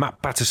nerdery. And Matt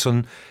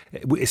Batterson,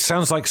 it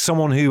sounds like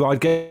someone who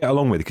I'd get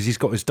along with because he's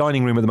got his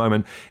dining room at the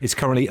moment. It's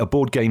currently a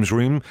board games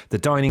room, the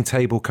dining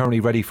table currently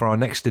ready for our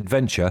next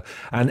adventure.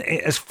 And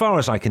as far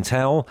as I can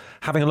tell,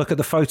 having a look at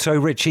the photo,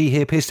 Richie,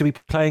 he appears to be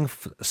playing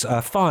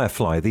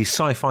Firefly, the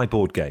sci-fi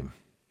board game.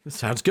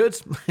 Sounds good.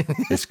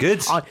 It's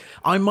good.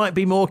 I might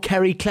be more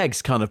Kerry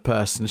Clegg's kind of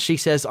person. She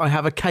says I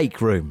have a cake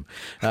room.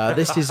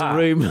 This is a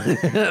room.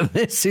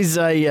 This is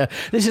a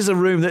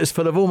room that is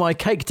full of all my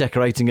cake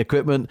decorating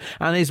equipment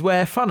and is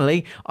where,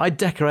 funnily, I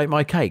decorate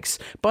my cakes.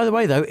 By the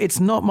way, though, it's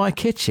not my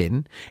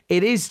kitchen.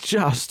 It is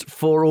just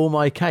for all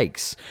my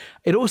cakes.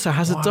 It also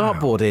has a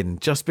dartboard in,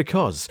 just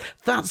because.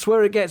 That's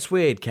where it gets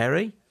weird,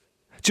 Kerry.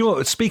 Do you know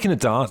what? Speaking of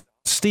darts,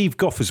 Steve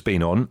Goff has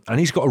been on and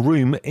he's got a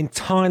room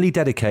entirely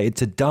dedicated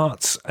to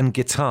darts and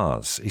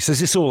guitars. He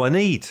says it's all I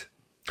need.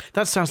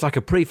 That sounds like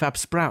a Prefab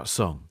Sprout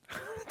song.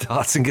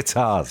 Darts and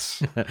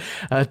guitars.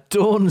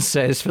 Dawn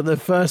says, for the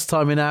first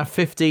time in our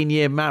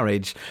 15-year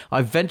marriage,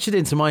 I've ventured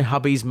into my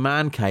hubby's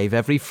man cave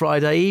every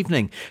Friday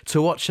evening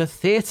to watch a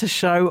theatre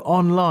show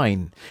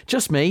online.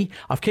 Just me,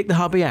 I've kicked the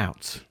hubby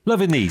out.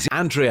 Loving these.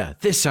 Andrea,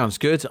 this sounds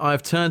good.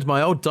 I've turned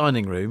my old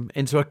dining room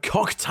into a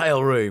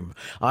cocktail room.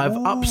 I've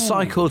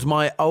upcycled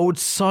my old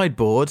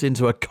sideboard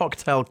into a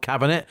cocktail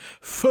cabinet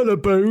full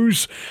of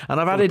booze.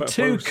 And I've added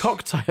 2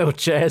 cocktail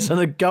chairs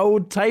and a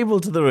gold table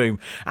to the room.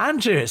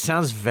 Andrea, it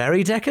sounds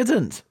very decadent.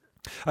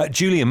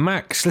 Julian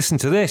Max, listen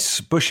to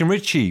this. Bush and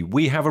Richie,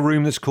 we have a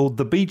room that's called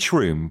the Beach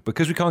Room.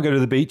 Because we can't go to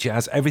the beach, it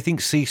has everything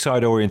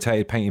seaside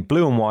orientated, painted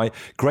blue and white,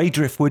 grey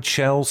driftwood,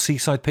 shells,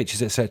 seaside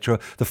pictures, etc.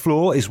 The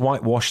floor is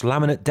whitewashed,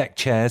 laminate deck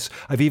chairs.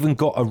 I've even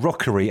got a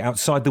rockery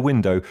outside the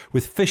window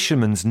with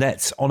fishermen's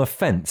nets on a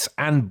fence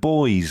and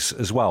buoys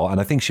as well.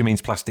 And I think she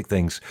means plastic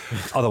things.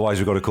 Otherwise,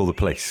 we've got to call the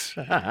police.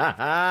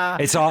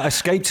 It's our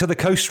escape to the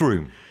coast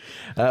room.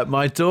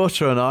 My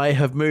daughter and I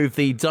have moved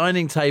the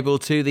dining table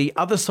to the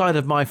other side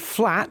of my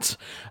flat.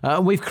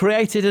 We've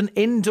created an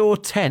indoor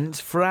tent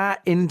for our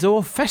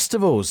indoor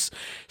festivals.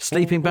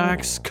 Sleeping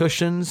bags,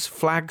 cushions,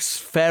 flags,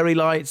 fairy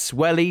lights,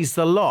 wellies,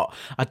 the lot.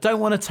 I don't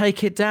want to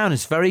take it down.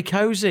 It's very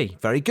cosy.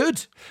 Very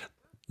good.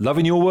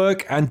 Loving your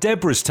work. And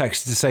Deborah's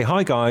texted to say,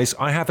 hi guys,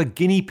 I have a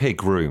guinea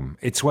pig room.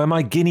 It's where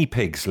my guinea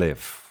pigs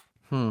live.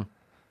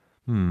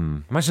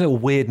 Imagine a little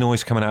weird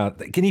noise coming out.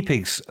 Guinea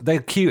pigs, they're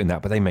cute in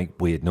that, but they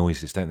make weird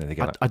noises, don't they? They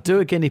go like, I do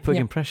a guinea pig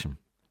impression.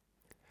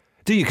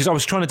 Do you? Because I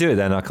was trying to do it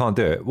then, I can't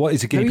do it. What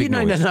is a guinea pig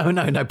noise?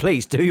 No,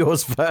 please, do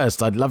yours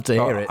first. I'd love to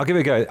hear it. I'll give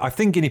it a go. I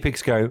think guinea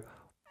pigs go...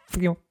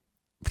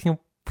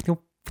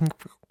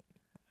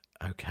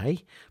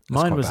 Okay.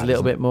 Mine was a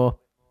little bit more...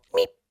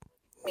 Meep,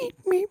 meep,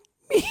 meep,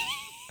 meep.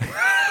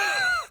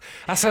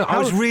 I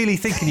was really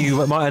thinking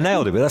you might have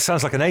nailed it, but that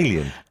sounds like an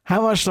alien.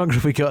 How much longer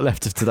have we got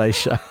left of today's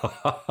show?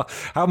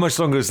 How much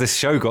longer has this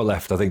show got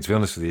left, I think, to be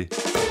honest with you?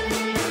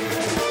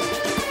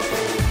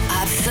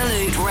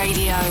 Absolute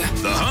Radio.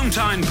 The Home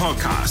Time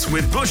Podcast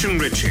with Bush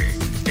and Richie.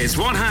 It's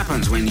what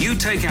happens when you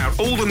take out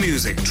all the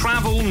music,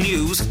 travel,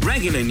 news,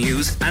 regular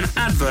news, and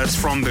adverts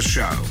from the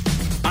show.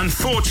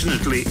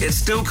 Unfortunately, it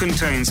still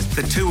contains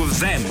the 2 of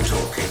them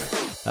talking.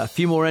 A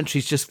few more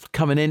entries just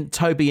coming in.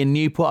 Toby in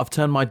Newport. I've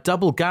turned my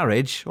double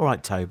garage. All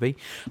right, Toby.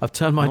 I've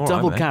turned my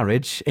double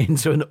garage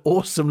into an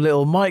awesome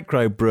little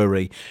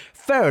microbrewery.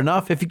 Fair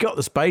enough. If you got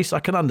the space, I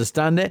can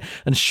understand it.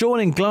 And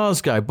Sean in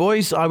Glasgow.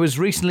 Boys, I was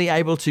recently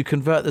able to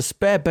convert the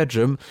spare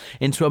bedroom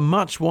into a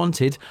much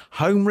wanted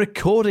home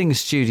recording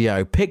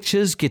studio.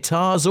 Pictures,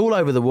 guitars all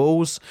over the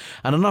walls,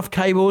 and enough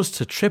cables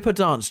to trip a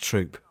dance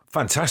troupe.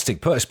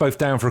 Fantastic. Put us both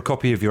down for a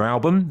copy of your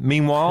album.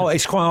 Meanwhile,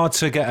 it's quite hard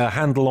to get a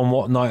handle on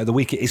what night of the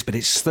week it is, but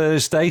it's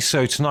Thursday,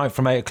 so tonight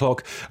from 8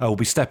 o'clock, we'll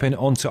be stepping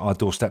onto our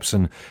doorsteps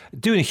and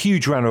doing a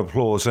huge round of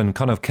applause and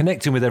kind of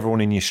connecting with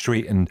everyone in your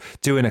street and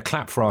doing a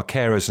clap for our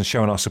carers and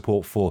showing our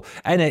support for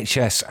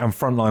NHS and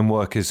frontline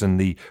workers and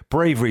the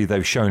bravery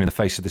they've shown in the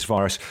face of this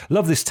virus.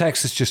 Love this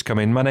text that's just come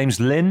in. My name's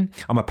Lynn.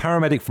 I'm a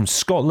paramedic from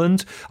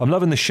Scotland. I'm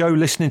loving the show,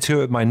 listening to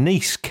it with my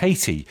niece,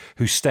 Katie,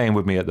 who's staying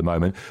with me at the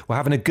moment. We're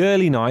having a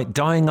girly night,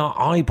 dyeing our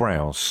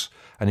eyebrows.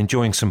 and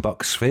enjoying some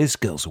Bucks Fizz.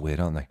 Girls are weird,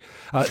 aren't they?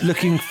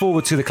 Looking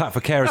forward to the Clap for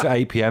Carers at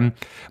 8 p.m.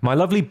 My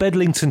lovely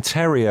Bedlington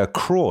Terrier,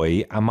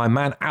 Croy, and my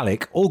man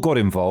Alec all got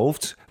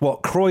involved.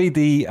 What, Croy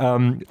the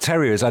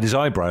terrier has had his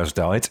eyebrows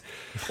dyed?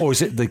 Or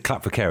is it the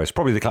Clap for Carers?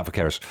 Probably the Clap for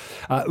Carers.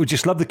 We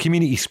just love the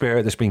community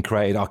spirit that's been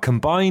created. Our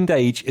combined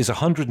age is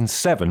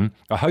 107.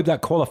 I hope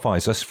that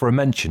qualifies us for a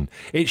mention.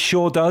 It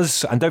sure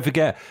does. And don't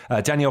forget,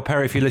 Danielle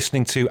Perry, if you're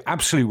listening to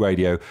Absolute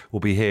Radio,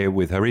 will be here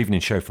with her evening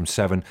show from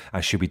 7,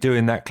 and she'll be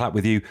doing that clap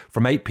with you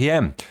from 8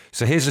 p.m.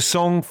 So here's a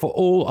song for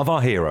all of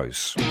our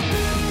heroes. The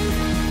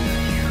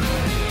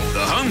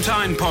Home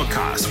Time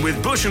Podcast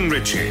with Bush and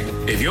Richie.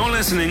 If you're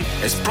listening,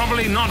 it's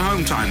probably not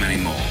Home Time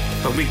anymore,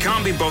 but we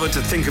can't be bothered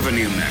to think of a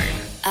new name.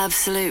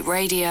 Absolute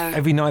Radio.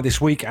 Every night this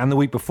week and the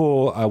week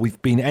before,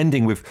 we've been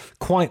ending with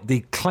quite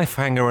the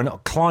cliffhanger and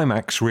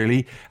climax,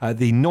 really.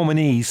 The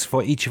nominees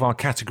for each of our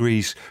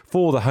categories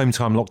for the Home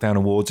Time Lockdown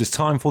Awards. It's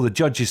time for the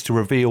judges to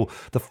reveal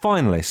the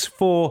finalists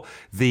for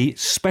the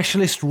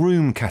Specialist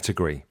Room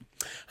category.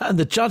 And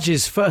the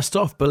judges, first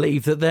off,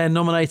 believe that they're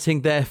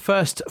nominating their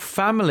first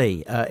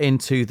family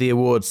into the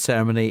awards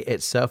ceremony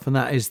itself, and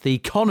that is the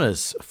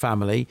Connors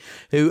family,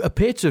 who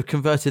appear to have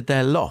converted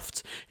their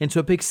loft into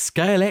a big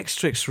scale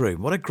extracts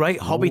room. What a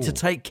great hobby to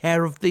take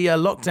care of the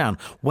lockdown.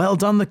 Well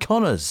done, the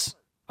Connors.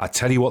 I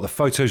tell you what, the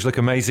photos look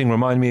amazing.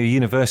 Remind me of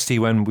university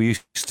when we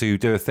used to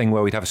do a thing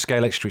where we'd have a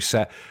scale extra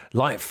set,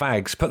 light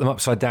fags, put them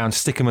upside down,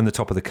 stick them in the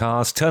top of the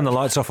cars, turn the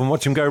lights off and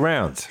watch them go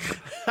round.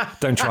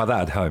 Don't try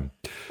that at home.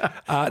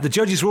 The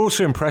judges were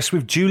also impressed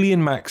with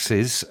Julian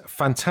Max's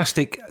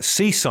fantastic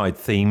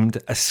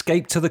seaside-themed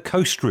Escape to the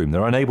Coast room.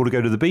 They're unable to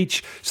go to the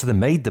beach, so they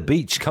made the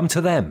beach come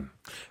to them.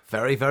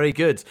 Very, very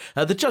good.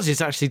 The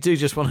judges actually do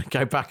just want to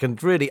go back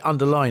and really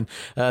underline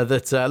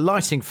that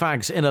lighting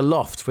fags in a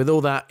loft with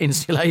all that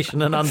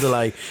insulation and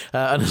underlay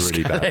and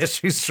Really a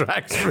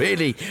extract's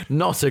really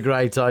not a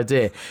great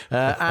idea.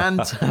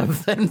 And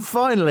then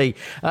finally,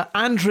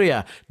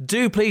 Andrea,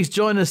 do please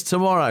join us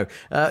tomorrow.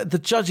 The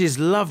judges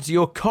loved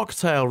your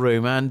cocktail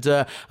room and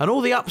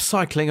all the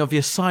upcycling of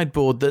your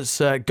sideboard that's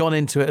gone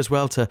into it as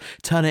well to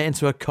turn it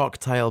into a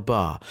cocktail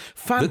bar.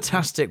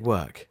 Fantastic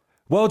work.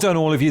 Well done,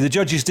 all of you. The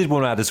judges did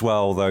want to add as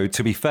well, though,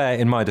 to be fair,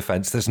 in my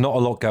defence, there's not a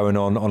lot going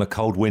on a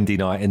cold, windy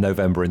night in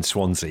November in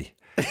Swansea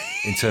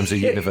in terms of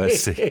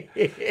university.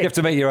 You have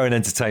to make your own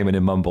entertainment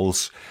in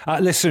Mumbles.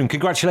 Listen,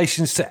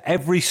 congratulations to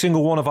every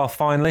single one of our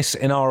finalists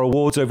in our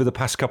awards over the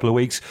past couple of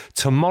weeks.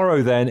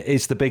 Tomorrow, then,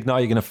 is the big night.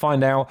 You're going to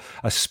find out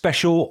a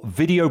special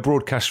video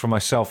broadcast from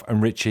myself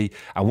and Richie,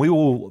 and we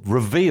will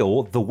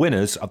reveal the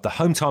winners of the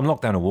Home Time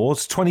Lockdown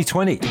Awards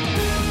 2020.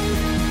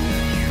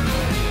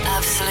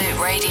 Absolute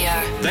Radio.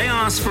 They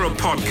asked for a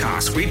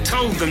podcast. We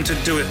told them to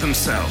do it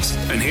themselves.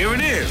 And here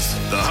it is,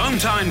 the Home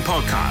Time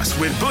Podcast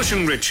with Bush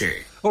and Richie.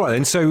 All right,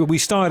 then. So we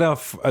started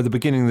off at the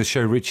beginning of the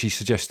show, Richie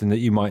suggesting that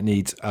you might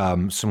need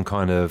some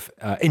kind of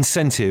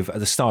incentive at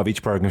the start of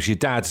each programme. So your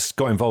dad's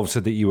got involved,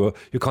 said that you're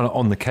kind of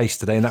on the case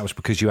today, and that was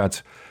because you had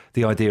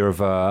the idea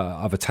of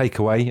a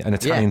takeaway, an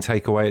Italian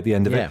takeaway at the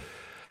end of it.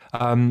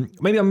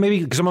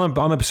 Maybe because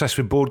I'm obsessed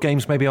with board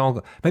games. Maybe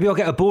I'll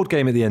get a board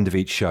game at the end of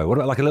each show. What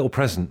about like a little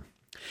present?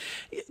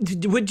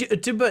 Would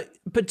you?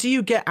 But do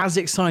you get as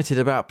excited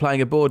about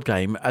playing a board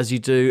game as you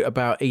do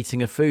about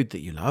eating a food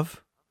that you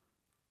love?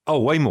 Oh,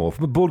 way more.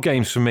 Board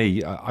games for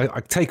me,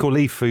 I take or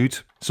leave food.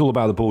 It's all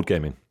about the board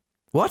gaming.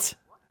 What?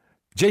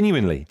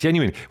 Genuinely.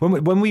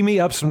 When we meet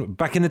up,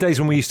 back in the days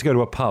when we used to go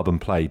to a pub and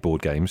play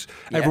board games,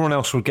 everyone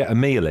else would get a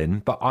meal in,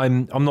 but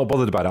I'm not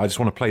bothered about it. I just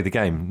want to play the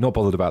game, not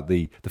bothered about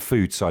the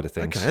food side of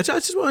things. Okay, I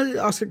just want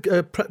to ask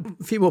a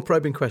few more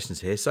probing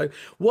questions here. So,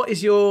 what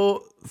is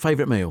your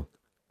favourite meal?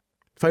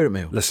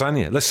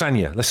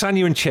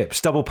 Lasagna and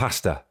chips, double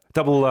pasta,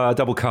 double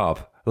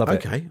carb. Love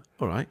it. Okay,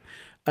 all right.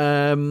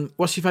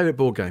 What's your favourite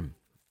board game?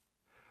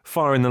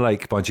 Fire in the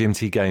Lake by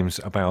GMT Games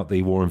about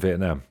the war in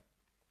Vietnam.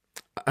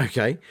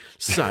 Okay,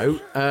 so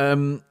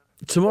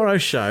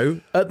tomorrow's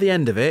show, at the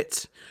end of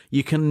it,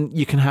 you can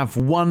have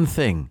one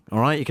thing. All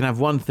right, you can have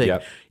one thing.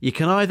 Yep. You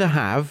can either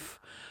have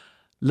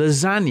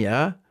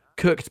lasagna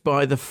cooked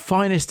by the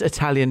finest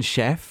Italian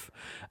chef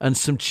and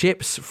some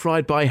chips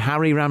fried by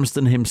Harry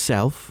Ramsden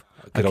himself.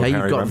 Good Okay, old you've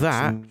Harry got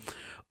Ramsden. that,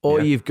 or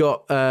Yeah. you've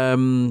got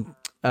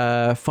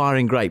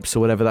Firing Grapes or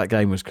whatever that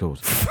game was called.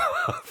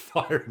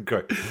 Fire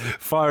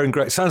and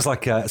Grapes. Sounds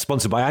like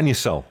sponsored by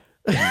Anusol.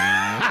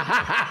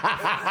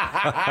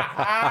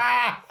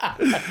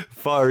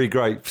 Fiery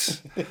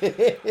Grapes.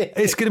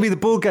 It's going to be the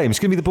board game. It's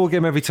going to be the board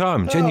game every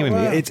time.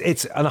 Genuinely, wow.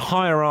 it's a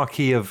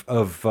hierarchy of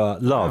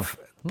love.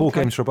 Board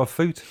games are above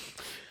food.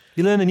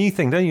 You learn a new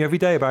thing, don't you, every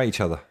day about each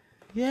other.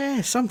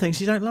 Yeah, some things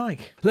you don't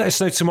like. Let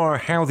us know tomorrow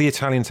how the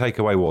Italian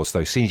takeaway was,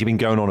 though, since you've been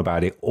going on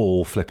about it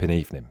all flipping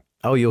evening.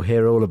 Oh, you'll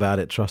hear all about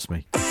it, trust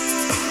me.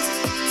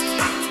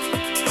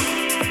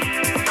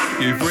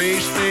 You've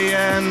reached the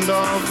end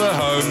of the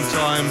Home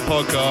Time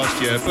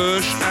Podcast. Yeah,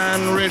 Bush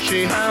and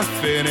Richie have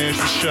finished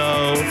the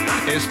show.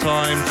 It's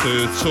time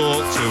to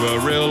talk to a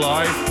real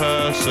life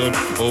person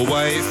or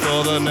wait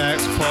for the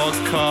next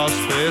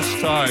podcast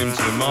this time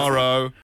tomorrow.